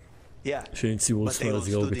others. Yeah. შენ ცივოს ფარაზე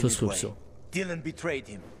გაუგეთო სხვებსო. Dylan betrayed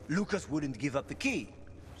him. Lucas wouldn't give up the key.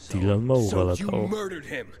 დილანმა So you უღალატაო. murdered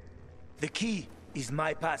him. The key is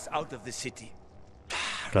my pass out of the city.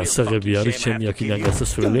 გასაღები არის ჩემი აქიდან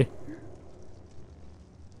გასასვლელი?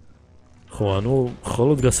 ხო, ანუ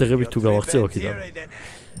მხოლოდ გასაღებით თუ გავახცევ აქედან.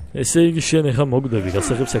 ესე იგი შენ ახლა მოგდები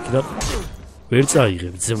გასაღებს აქედან ვერ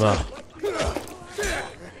წაიღებ ძმა.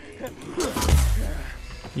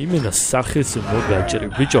 იმენა სახეს მოგაჭრი,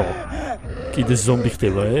 ბიჭო. კიდე ზომბი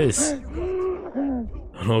ხდება ეს?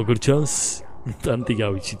 როგორ ჩანს, ტანტი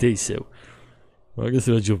გავიჩით ისევ. მაგას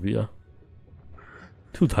რა ჯობია?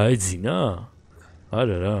 თუ დაეძინა?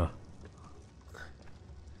 არა რა.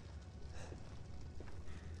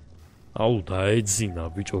 აუ, დაეძინა,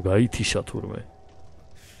 ბიჭო, გაითიშა თურმე.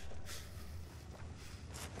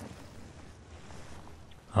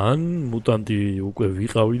 ან მუტანტი უკვე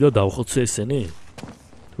ვიყავი და დავხოცე ესენი?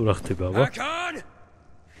 თუ რა ხდება, აბა? Hakon!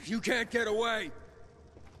 You can't get away.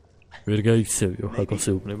 ვერ გაიქცევიო, ჰაკონს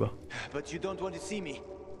ეუბნება. But you don't want to see me.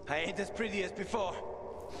 I ain't as pretty as before.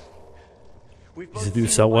 ისეთი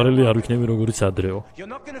საყვარელი არ ვიქნები როგორც ადრეო. You're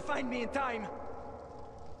not gonna find me in time.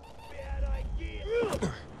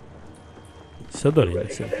 სად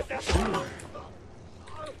არის ესე?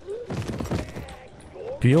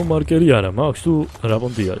 ბიომარკერი არა მაქვს თუ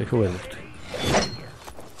რაპონტი არის, ხო ელოდი.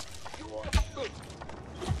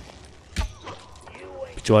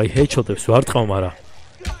 ბიჭო, აი ჰეჩოტებს ვარ ტყავ, მაგრამ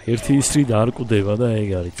ერთი ისრი და არ კვდება და ეგ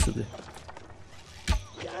არის ცუდი.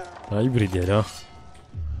 აი ბრიდე რა.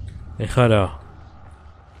 ეხა რა.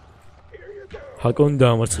 ჰაკონი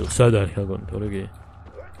დაამარცხე, სად არის ჰაკონი, თორეგი?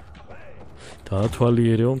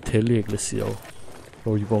 დაათვალიერეო მთელი ეკლესიაო.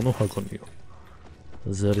 რო იპოვნო ჰაკონიო.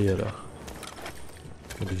 ზარი არა.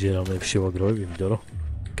 მოდი ჯერ ამებს შევაგროვებ, იმიტომ რომ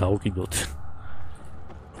გავყიდოთ.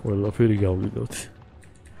 ყველაფერი გავყიდოთ.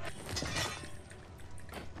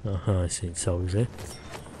 აჰა, ისინი წავიღე.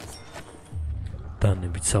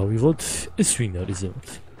 დანებით წავიღოთ. ეს ვინ არის ზემოთ?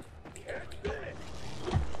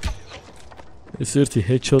 ეს ერთი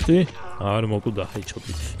ჰეჩოტი, არ მოკვდა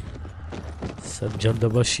ჰეჩოტით.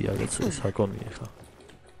 საჯანდაბაშია კაცო ეს ჰაკონი ახლა.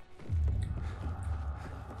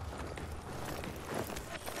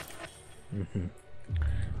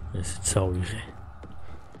 ეს წავიღე.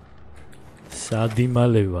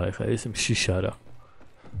 სადიმალება ახლა ეს მშიშარა.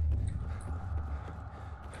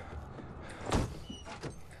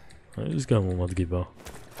 ეს გამომადგება.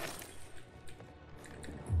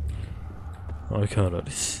 აქ არ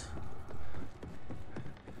არის.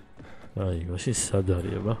 აი, მაშინ სად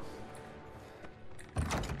არის აბა?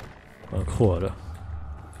 აქ ხო არა.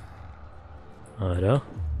 არა.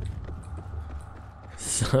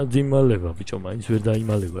 სად იმალება ბიჭო, მაინც ვერ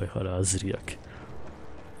დაიმალება ეხლა რა აზრი აქვს.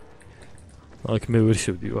 აქ მე ვერ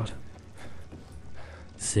შევდივარ.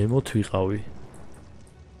 ზემოთ ვიყავი.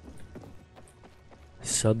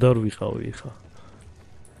 სად არ ვიყავი ეხლა?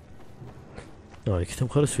 აი, იქით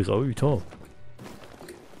მხარეს ვიყავი ვითო?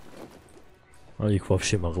 აი, იქ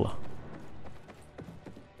ვაფშე მაღლა.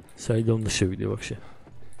 საიდან უნდა შევიდე ვაფშე?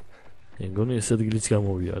 მეგონი ეს ადგილიც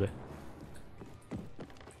გამოვიარე.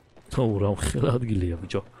 რა მხელა ადგილია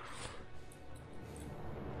ბიჭო.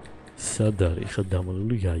 სად არის ხა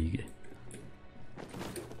დამალული გაიგე.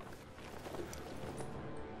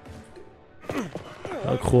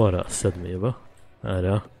 აქ ხო არა სადმეება?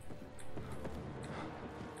 არა.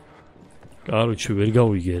 კაროჩე ვერ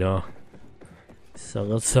გავიგე რა.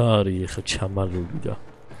 რაღაცა არის ხა ჩამალული და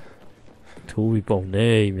თუ ვიპოვნე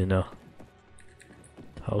იმენა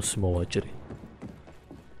თავს მოვაჭრი.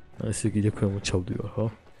 ესე კიდე ქვემოთ ჩავდივარ, ხო?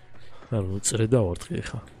 ანუ წრე დავარტყი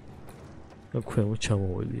ხა. აქ ქვემოთ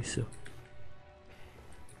ჩამოვედი ისე.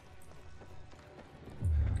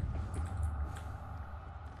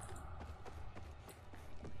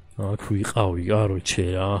 აქ ვიყავი, კაროჩე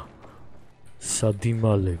რა. სად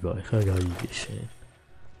იმალება, ხა გაიგე შენ.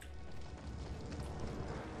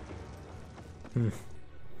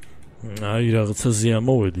 აი რაღაცაზე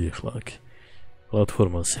ამოვედი ახლა აქ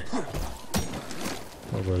პლატფორმაზე.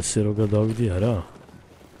 აბა ესე რო გადავიდი არა?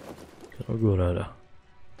 როგორ არა?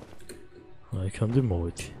 აი კამდე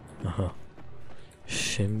მოვედი. აჰა.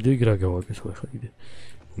 შემდეგ რა გავაკეთო ახლა კიდე?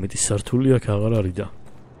 მეტი სართული აქ აღარ არის და.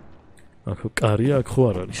 აქ კარია აქ ხო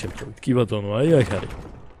არ არის შემთხვევით. კი ბატონო, აი აქ არის.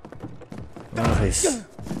 აჰა ეს.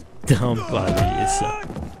 დამპალი ესა.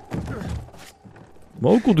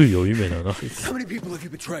 მოვკუდიო იმენა ნახეთ. How many people have you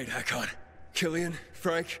betrayed, Hakon? Killian,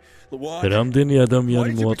 Frank, Lawan? რამდენი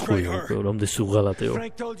ადამიანი მოატყუიო, რამდენი სუღალატეო.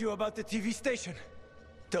 Frank told you about the TV station.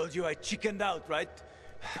 Told you I chickened out, right?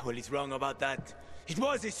 Well, he's wrong about that. It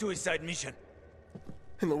was a suicide mission.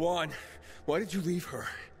 And Lawan, why did you leave her?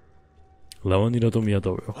 ლავანი რატომ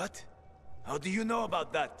მიატოვეო? What? How do you know about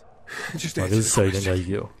that? Just answer მაგაზე the საიდან question.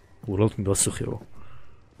 გაიგეო? უბრალოდ მივასუხეო.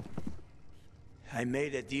 I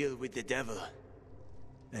made a deal with the devil.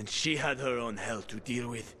 And she had her own hell to deal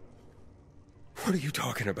with. What are you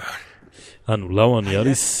talking about? ანუ ლავანი I left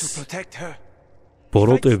არის to protect her.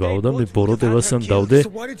 ბოროტებაო და მე ბოროტებასთან დავდე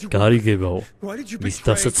გარიგებაო. Why did you მის betray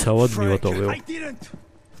დასაცავად Frank? მივატოვეო. I didn't.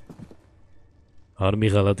 არ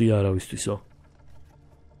მიღალატია არავისთვისო.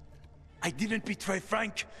 I didn't betray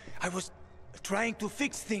Frank. I was trying to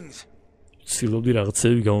fix things. ცდილობდი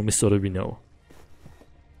რაღაცები გამომესწორებინაო.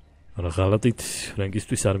 არა ღალატით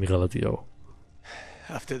ფრენკისთვის არ მიღალატიაო.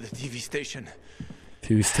 After the TV station,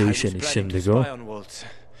 TV I was station-ის planning to შემდეგო spy on Waltz.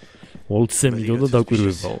 ვოლტზე But he მიდო და got suspicious.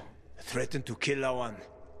 დაკვირვებაო. Threatened to kill Lawan.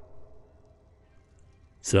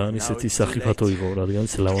 ძალიან ისეთი სახიფათო იყო, რადგან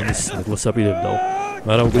ლავანის ნაკლას აპირებდაო.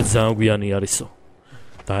 მაგრამ უკვე ძალიან გვიანი არისო.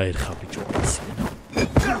 დაერხა ბიჭო ასე.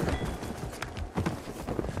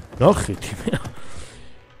 ნახეთ იმენა.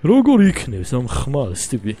 როგორ იქნევს ამ ხმალს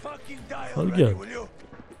ტიპი? Fucking die Alright. already, will you?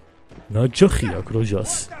 ნაჯახი აქვს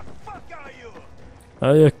როჟას. What the fuck are you?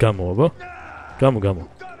 აი აქ გამოაბა. გამო.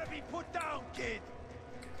 Gotta be put down, kid.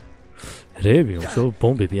 რები, ხო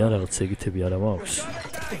ბომბები ან რაღაც ეგეთები არა მაქვს.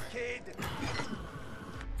 Kid.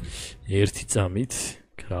 ერთი წამით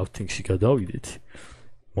კრაფტინგში გადავიდეთ.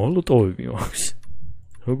 მოლოტოვები მაქვს.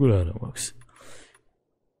 როგორ არა მაქვს?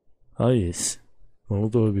 აი ეს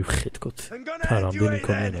მოლოტოვები ვხედკოთ. თან რამდენი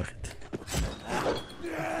მქონია ნახეთ.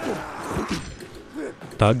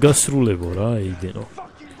 დაგასრულებო რა იდენო.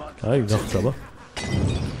 აი ნახტაბა.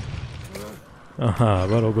 აჰა,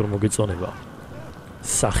 აბა როგორ მოგეწონება.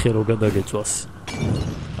 სახე რო გადაგეწვას.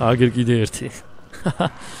 აგერ კიდე ერთი.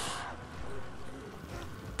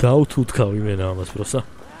 დაუთუთქავ იმენა ამას პროსა.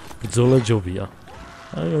 ბრძოლა ჯობია.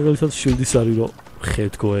 აი მაგალითად შილდის არის რომ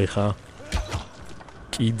ხედკო ეხა.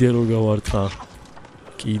 კიდე რო გავარტყა.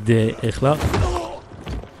 კიდე ეხლა.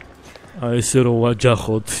 აი ესე რო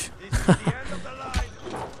ვაჯახოთ.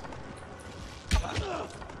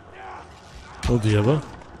 მოდი აბა.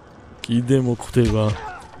 კიდე მოხვდება.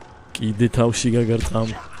 კიდე თავში გაგარტყამ.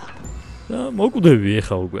 და მოკვდები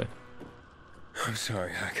ეხა უკვე. I'm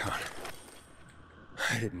sorry, Hakon.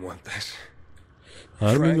 I didn't want this.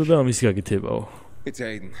 არ მინდოდა ამის გაკეთებაო. It's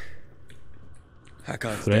Aiden.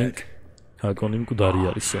 Hakon's Frank. dead. ჰაკონი მკვდარი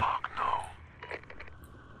არისო. Fuck no.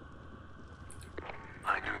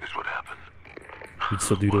 I knew this would happen.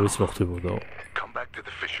 ვიცოდი რომ ეს მოხდებოდაო. Come back to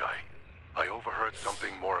the fisheye. I overheard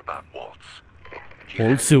something more about Waltz.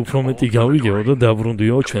 ვოლტზე უფრო მეტი გავიგეო და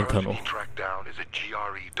დაბრუნდიო ჩვენთანო. He tracked down is a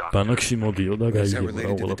GRE doctor. ბანაკში მოდიო და Is that გაიგებო რა related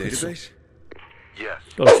to the ყველაფერს. database? Yes.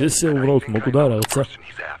 კაცი ესე უბრალოდ მოკვდა რაღაცა. Person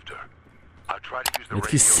he's after. I'll try to use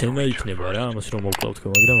მეთქი სცენა იქნება რა, ამას რომ მოვკლავ თქო,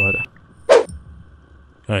 მაგრამ არა.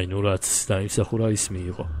 აი, ნუ რაც დაიმსახურა ის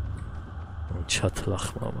მიიღო.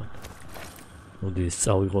 ჩათლახმა მან. მოდი ეს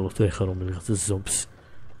წავიღოლოთ და ეხლა რომელიღაცა ზომბს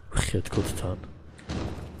ვხედქოთ თან.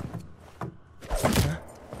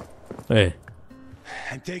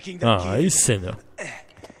 ის სცენა.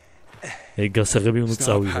 ეგ გასაღები უნდა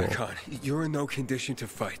წავიღო. You're in no condition to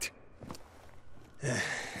fight.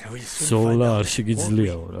 ზოლა არ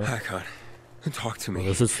შეგიძლიაო რა. Hakon, talk to me.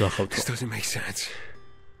 რასაც ნახავთ. This doesn't make sense.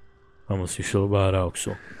 ამას მნიშვნელობა არ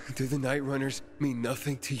აქვსო. Do the night runners mean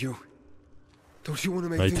nothing to you? Don't you want to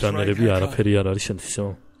make Night things right? runnerები არაფერი არ არის შენთვისო.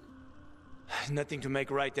 Nothing to make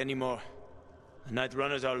right anymore. The night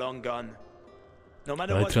runners are long gone. No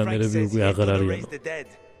matter Night what Frank runnerები says, უკვე he ain't აღარ gonna არიან. raise the dead.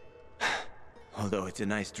 Although it's a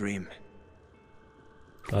nice dream.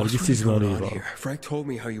 კარგი What's really going on სიზმარი here? Frank told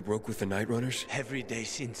me how you broke with the night runners. Every day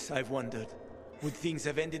since, I've wondered, would things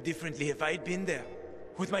have ended differently if I'd been there?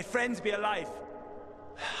 Would my friends be alive?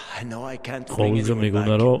 I know I can't bring ყოველზე anyone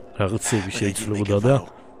მეგონა back. რომ რაღაცები შეიძლებოდა და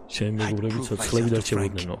ჩემი მეგობრები ცოცხლები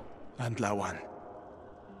დარჩებოდნენ. And Lawan.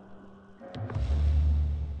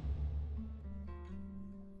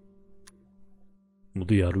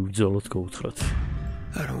 მოდი არ ვიბრძოლოთ გოუთხრათ.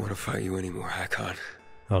 I don't want to fight you anymore, Hakon.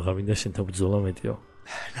 აღარ მინდა შენთან ბრძოლა მეტიო.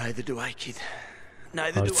 Neither do I, kid.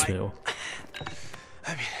 Neither do არც I. მეო.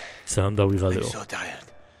 I mean, ძალიან I'm დავიღალეო. so tired.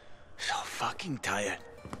 So fucking tired.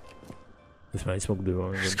 ეს მაინც მოგდება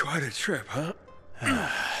It's მეგონა. quite a trip, huh?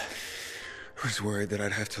 I was worried that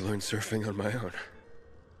I'd have to learn surfing on my own.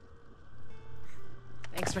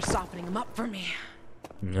 Thanks for softening him up for me.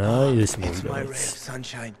 აი ეს It's my მოვიდა. ray of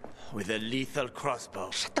sunshine with a lethal crossbow.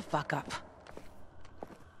 Shut the fuck up.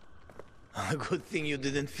 A good thing you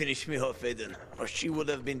didn't finish me off, Aiden, or she would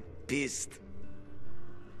have been pissed.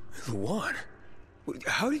 Luan,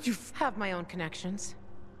 how did you? Have my own connections.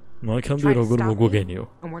 მაიქამდე Try to როგორ stop me, მოგვაგენიო.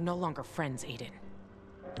 and we're no longer friends, Aiden.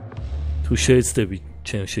 თუ შეეცდები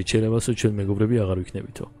ჩემ შეჩერებასო ჩვენ მეგობრები აღარ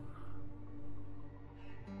ვიქნებითო.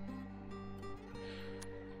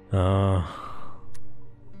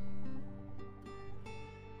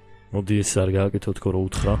 მოდი ეს არ გააკეთო თქო რო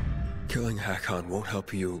უთხრა. Killing Hakon won't help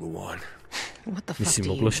you, Luan. What the fuck მისი do you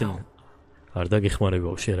მოკლა შენ know? არ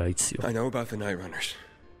დაგეხმარებაო შენ რა იციო. I know about the night runners.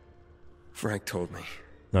 Frank told me.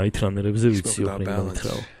 Night runnerებზე He spoke ვიციო about პრინგა balance.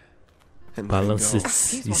 მითხრაო. And letting ბალანსიც go.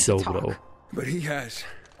 He's one to ისაუბრაო. talk. But he has.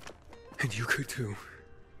 And you could too.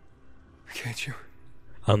 Can't you?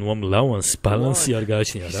 ანუ ამ ლავანს ბალანსი არ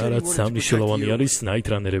გააჩნია რა, რაც სამნიშნელოვანი არის Night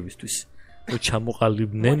runner-ებისთვის. რომ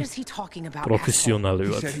ჩამოყალიბდნენ What is he talking about? He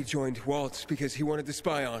პროფესიონალებად. said he joined Waltz because he wanted to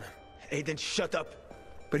spy on him. Aiden, shut up.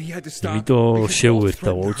 But he had to stop. იმიტომ because Waltz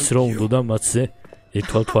შეუერთდა threatened to ვოლც hurt რომ you. უნდა მათზე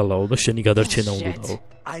ეთვალთვალაო და შენი გადარჩენა Bullshit. უნდაო.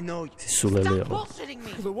 I know. Stop სულელეაო. bullshitting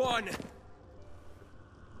me. Luan!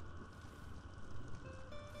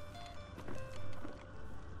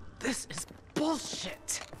 This is bullshit.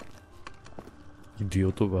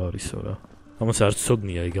 იდიოტობა არისო რა. ამას არ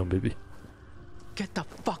ცოდნია ეგ ამბები. Get the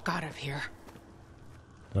fuck out of here.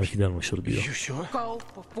 აქედან მოშორდიო. You sure? Go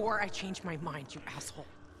before I change my mind, you asshole.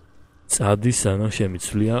 წადი სანამ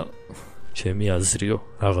შემიცვლია ჩემი აზრიო,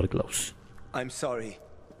 აღარ გლავს. I'm sorry.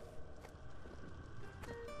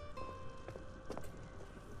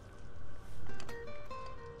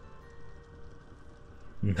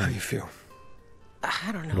 How you feel?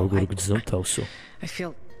 I don't know. როგორ გძნობ თავსო? I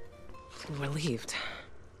feel relieved.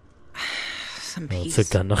 Some რაღაცა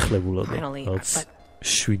peace. განახლებულა და Finally, რაღაც but-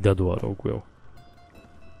 შვიდად ვარ უკვე.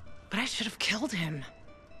 But I should have killed him.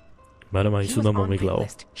 მაგრამ He მაინც was უნდა on my მომეკლაო.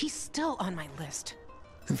 list. He's still on my list.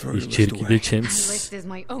 And throw ის your ჯერ list კიდე away. ჩემს My list is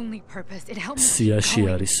my only purpose. It helps me keep სიაში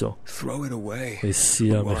going. არისო. Throw it away. ეს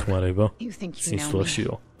სია მეხმარება You think you know me?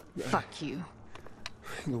 სისვლაშიო. Fuck you.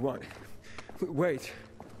 Luan, wait.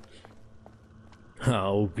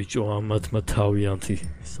 აუ ბიჭო ამათმა თავიანთი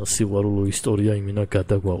სასიყვარულო ისტორია იმენა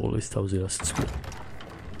გადაგვაყოლეს თავზე რასაც ქვია.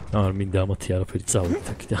 არ მინდა ამათი არაფერი წავიდეთ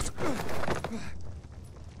აქედან.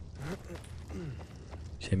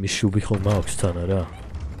 ჩემი შუბი ხომ მაქვს თან არა?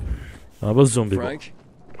 აბა ზომბებო. Frank?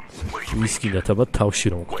 ის კიდათ აბა თავში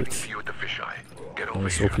რომ Waiting გხვდეთ. for you at the fisheye. Get over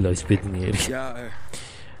ეს here. ოფილა ის ბედნიერი. Yeah,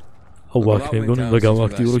 აუ აქ მე მგონი უნდა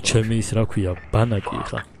გავაქტიურო ჩემი ის რა ქვია ბანაკი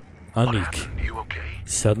ხა. ანუ იქ You okay?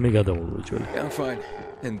 სადმე გადავალო ჯოი. yeah, I'm fine.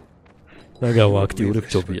 And და გავაქტიურებ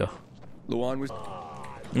ჯობია. Luan was.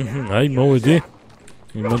 აი მოვედი.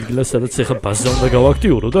 იმ ადგილას სადაც ეხა ბაზა უნდა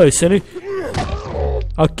გავაქტიურო და ესენი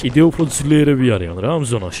აქ კიდევ უფრო ძლიერები არიან რა ამ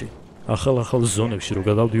ზონაში. ახალ ზონებში რო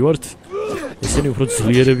გადავდივართ, ესენი უფრო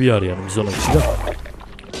ძლიერები არიან ამ ზონებში და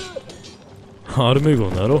არ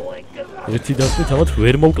მეგონა რომ ერთი დარტყმით ამათ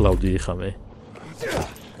ვერ მოვკლავდი ეხა მე.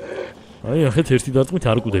 აი ახეთ ერთი დარტყმით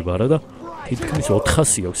არ კვდება რა და თითქმის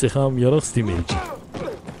 400 აქვს ეხლა ამ იარაღს დიმეიჯი.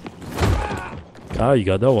 აი,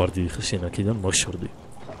 გადავარდი ხა შენ აქედან მოშორდი.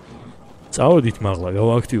 წავედით მაღლა,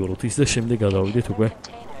 გავაქტიუროთ ის და შემდეგ გადავიდეთ უკვე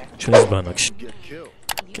ჩვენს ბანაკში.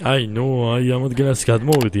 აი, ნუ, აი ამ ადგილას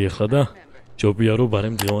გადმოვედი ახლა და ჯობია რომ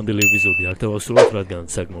ბარემ დღევანდელი ეპიზოდი აქ დავასრულოთ, რადგან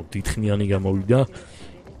საკმაოდ დიდხნიანი გამოვიდა.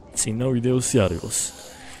 წინა ვიდეოსი არ იყოს.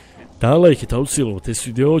 დაალაიქეთ აუცილებლად ეს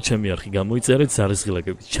ვიდეო, ჩემი არხი გამოიწერეთ,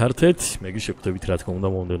 ზარისღილაკებით ჩართეთ, მე გიშეხვდებით რა თქმა უნდა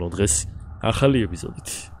მომდევნო დღეს ახალი ეპიზოდით.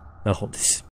 ნახვამდის.